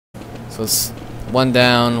So it's one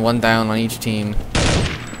down on each team.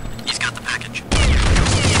 He's got the package.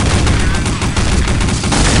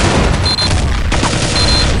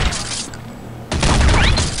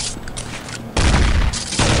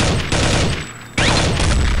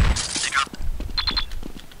 They dropped.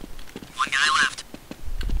 One guy left.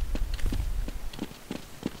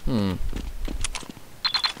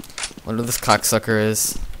 Wonder who this cocksucker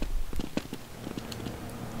is.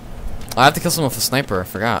 I have to kill someone with a sniper, I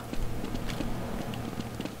forgot.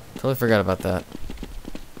 Totally forgot about that.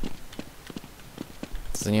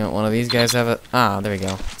 Does one of these guys have it? Ah, there we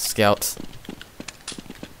go. Scout.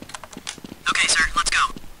 Okay, sir, let's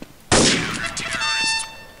go.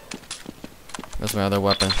 That's my other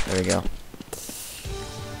weapon. There we go.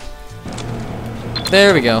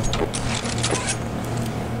 There we go.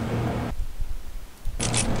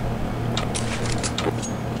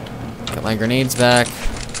 Got my grenades back.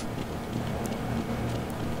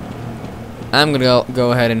 I'm gonna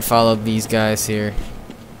go ahead and follow these guys here.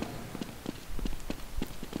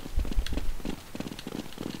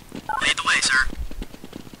 Lead the way, sir.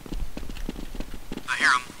 I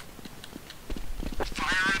hear him.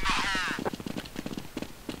 Fire in the hole.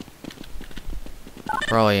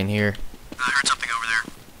 Probably in here. I heard something over there.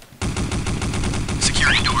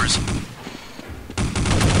 Security doors.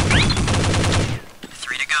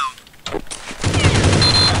 3 to go.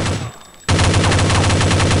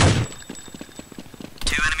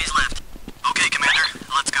 Two enemies left. Okay, Commander,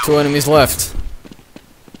 let's go. 2 enemies left.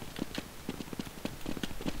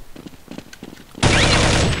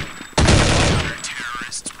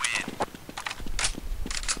 Terrorists win.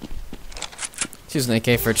 Choose an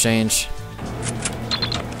AK for a change.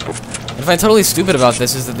 What I find totally stupid about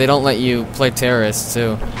this is that they don't let you play terrorists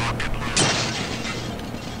too.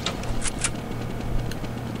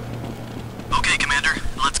 Okay, Commander,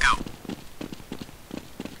 let's go.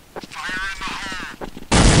 Fire in the hole.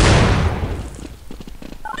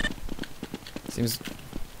 Seems.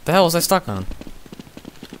 The hell was I stuck on?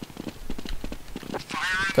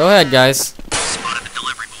 Go ahead, guys. Spotted the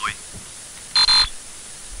delivery boy.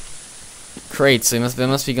 Crates. So they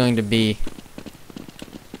must be going to B.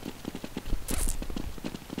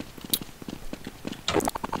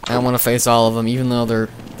 I don't want to face all of them, even though they're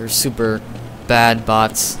super bad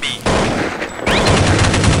bots. B.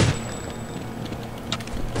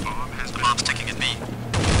 The bomb's ticking at B.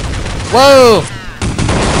 Whoa!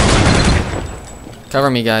 Cover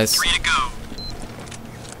me, guys. 3 to go.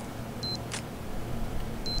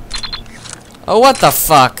 Oh, what the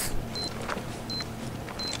fuck?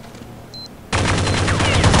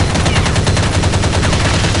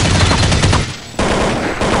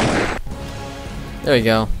 There we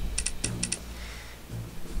go.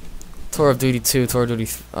 Tour of Duty 2, Tour of Duty.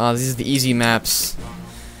 These are the easy maps.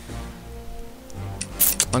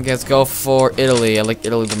 Okay, let's go for Italy. I like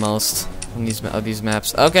Italy the most on these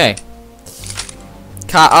maps. Okay.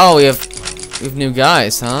 Oh, we have new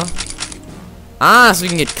guys, huh? Ah, so we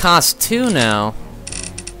can get cost 2 now.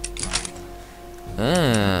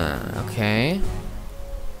 Ah, okay.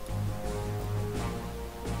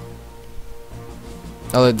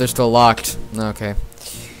 Oh, they're still locked. Okay.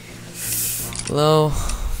 Hello.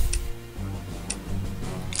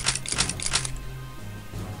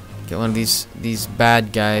 Get one of these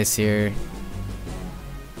bad guys here.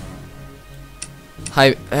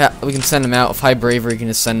 We can send them out. With high bravery, we can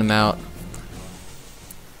just send them out.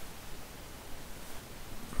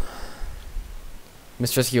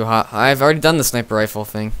 Mr. Rescue Hot. I've already done the sniper rifle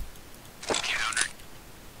thing.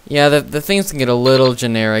 Yeah, the things can get a little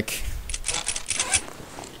generic.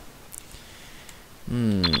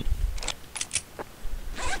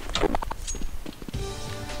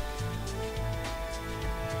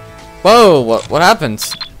 Whoa! What happened?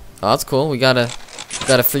 Oh, that's cool. We got a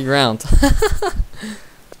free round.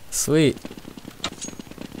 Sweet.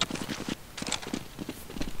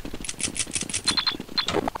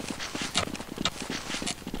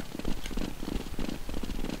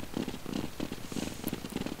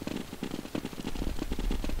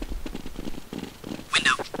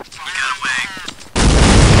 Window. You got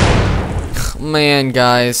away. Man,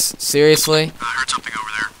 guys, seriously? I heard something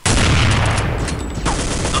over there.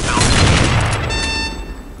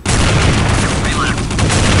 Three left.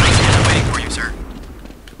 I'm waiting for you, sir.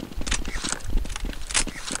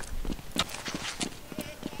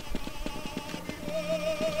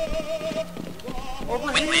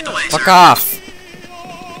 Lead the way, Fuck sir. off!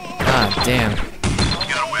 God damn. You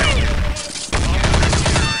got away.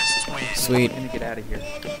 Sweet. I'm gonna get out of here.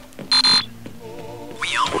 We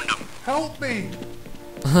owned them. Help me!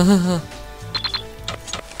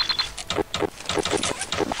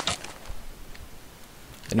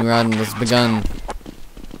 The new round has begun.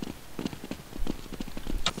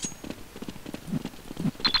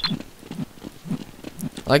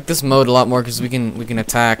 I like this mode a lot more because we can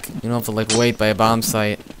attack. You don't have to like wait by a bomb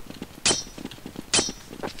site.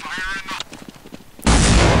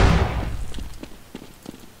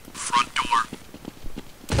 Front door.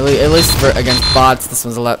 At least for against bots, this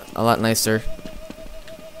one's a lot nicer.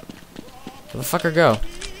 Where the fucker go?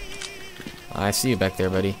 I see you back there,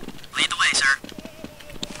 buddy. Lead the way, sir.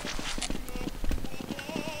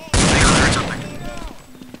 Hang on, I heard something.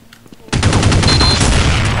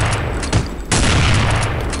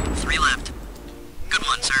 Three left. Good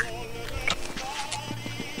one, sir.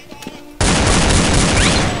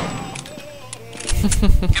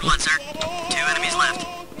 Good one, sir. 2 enemies left.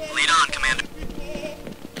 Lead on, Commander.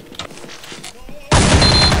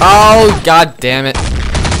 Oh, god damn it.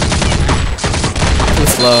 Too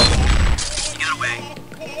slow. You got away.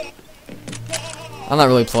 I'm not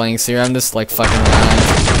really playing Seer, I'm just like fucking around.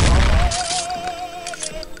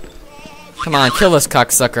 Come on, kill this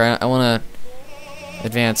cocksucker. I wanna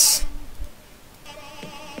advance.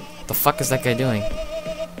 What the fuck is that guy doing?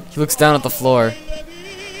 He looks down at the floor.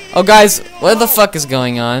 Oh guys, what the fuck is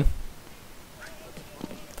going on?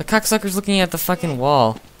 The cocksucker's looking at the fucking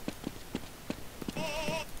wall.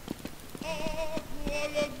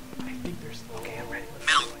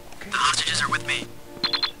 Middle. The hostages are with me.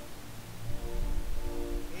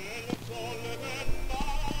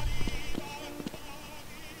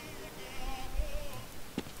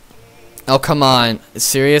 Oh, come on.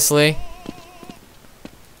 Seriously?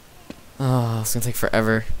 Oh, it's gonna take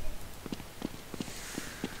forever.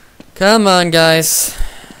 Come on, guys.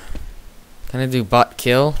 Can I do bot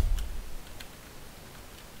kill?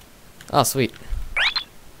 Oh, sweet.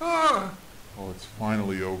 Oh, it's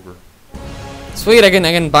finally over. Sweet, I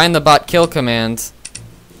can bind the bot kill command.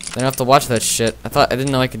 I don't have to watch that shit. I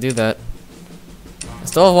didn't know I could do that. I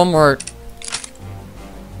still have one more.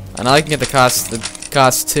 And now I can get the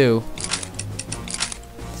cost too.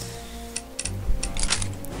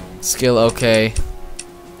 Skill okay.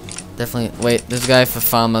 Definitely wait, there's a guy for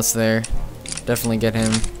Famas there. Definitely get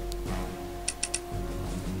him.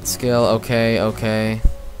 Skill okay.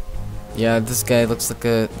 Yeah, this guy looks like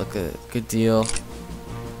a good deal.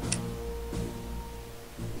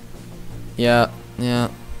 Yeah. Yeah.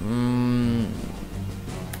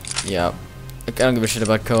 I don't give a shit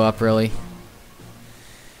about co-op really.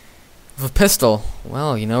 With a pistol.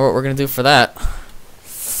 Well, you know what we're gonna do for that.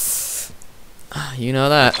 You know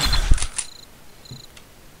that.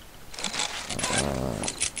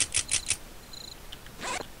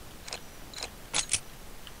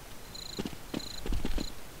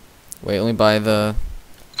 Wait, let me buy the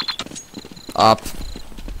op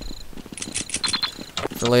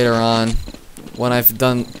for later on when I've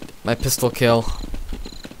done my pistol kill.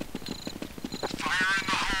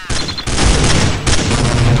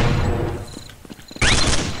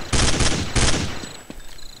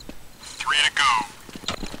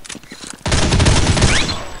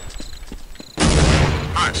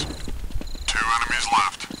 Nice. 2 enemies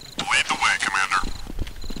left. Lead the way, Commander.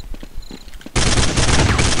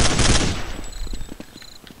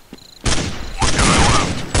 One guy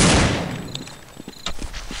left.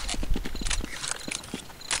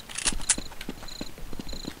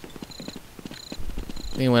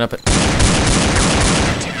 He went up it.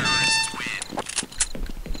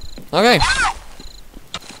 Okay.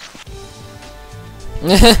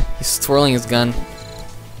 He's twirling his gun.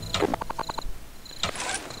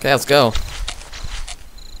 Okay, let's go.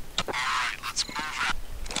 Alright, let's move it.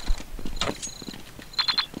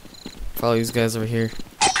 Follow these guys over here.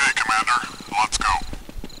 Okay, Commander, let's go.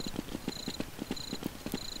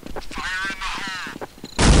 Fire in the hole.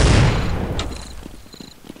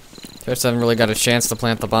 Just haven't really got a chance to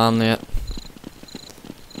plant the bomb yet.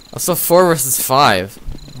 Also 4 versus 5.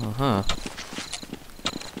 Uh-huh.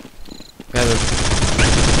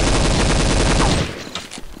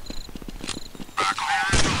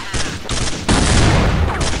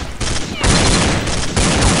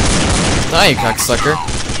 Die, you cocksucker.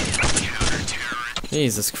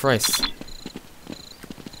 Jesus Christ.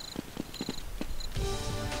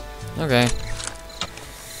 Okay.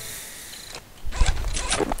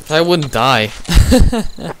 I wouldn't die. Okay,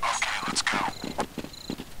 let's go.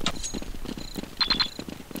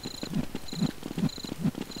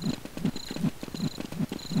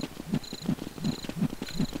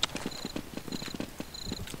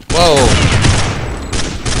 Whoa.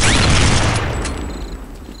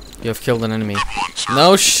 You have killed an enemy.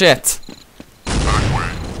 No shit.